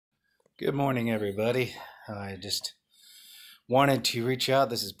Good morning, everybody. I just wanted to reach out.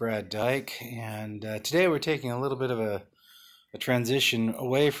 This is Brad Dyke, and today we're taking a little bit of a transition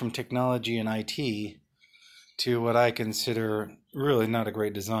away from technology and IT to what I consider really not a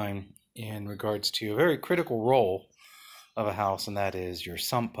great design in regards to a very critical role of a house, and that is your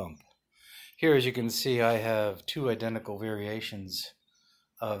sump pump. Here, as you can see, I have two identical variations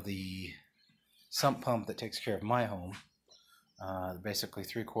of the sump pump that takes care of my home. Basically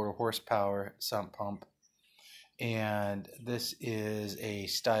 3/4 horsepower sump pump, and this is a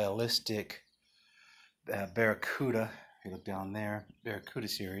stylistic Barracuda. If you look down there, Barracuda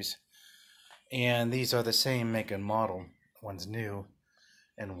series, and these are the same make and model. One's new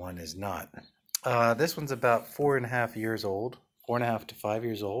and one is not. This one's about 4.5 years old, 4.5 to 5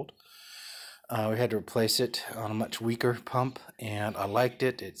 years old. We had to replace it on a much weaker pump, and I liked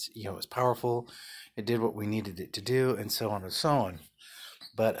it. It's powerful. It did what we needed it to do, and so on and so on.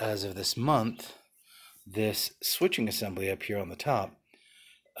 But as of this month, this switching assembly up here on the top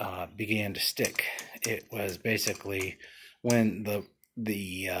began to stick. It was basically when the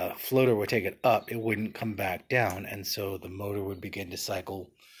floater would take it up, it wouldn't come back down, and so the motor would begin to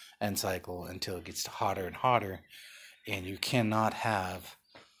cycle and cycle until it gets hotter and hotter, and you cannot have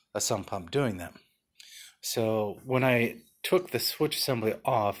a sump pump doing that. So when I took the switch assembly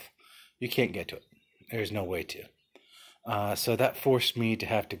off, you can't get to it. There's no way to. So that forced me to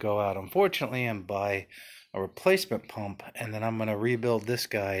have to go out, unfortunately, and buy a replacement pump, and then I'm going to rebuild this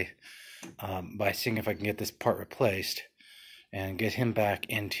guy by seeing if I can get this part replaced and get him back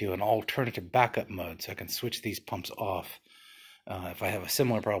into an alternative backup mode so I can switch these pumps off. If I have a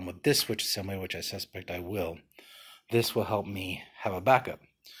similar problem with this switch assembly, which I suspect I will, this will help me have a backup.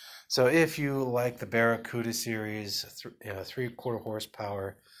 So if you like the Barracuda series, 3/4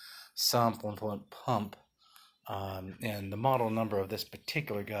 horsepower sump effluent pump, and the model number of this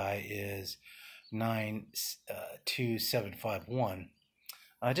particular guy is 92751.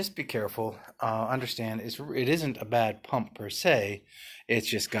 Just be careful. Understand it isn't a bad pump per se. It's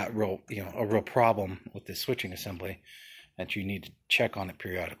just got a real problem with the switching assembly that you need to check on it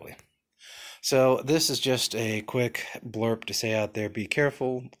periodically. So this is just a quick blurb to say out there, be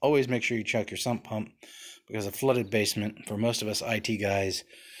careful. Always make sure you check your sump pump, because a flooded basement, for most of us IT guys,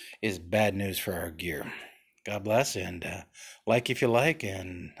 is bad news for our gear. God bless, and like if you like,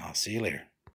 and I'll see you later.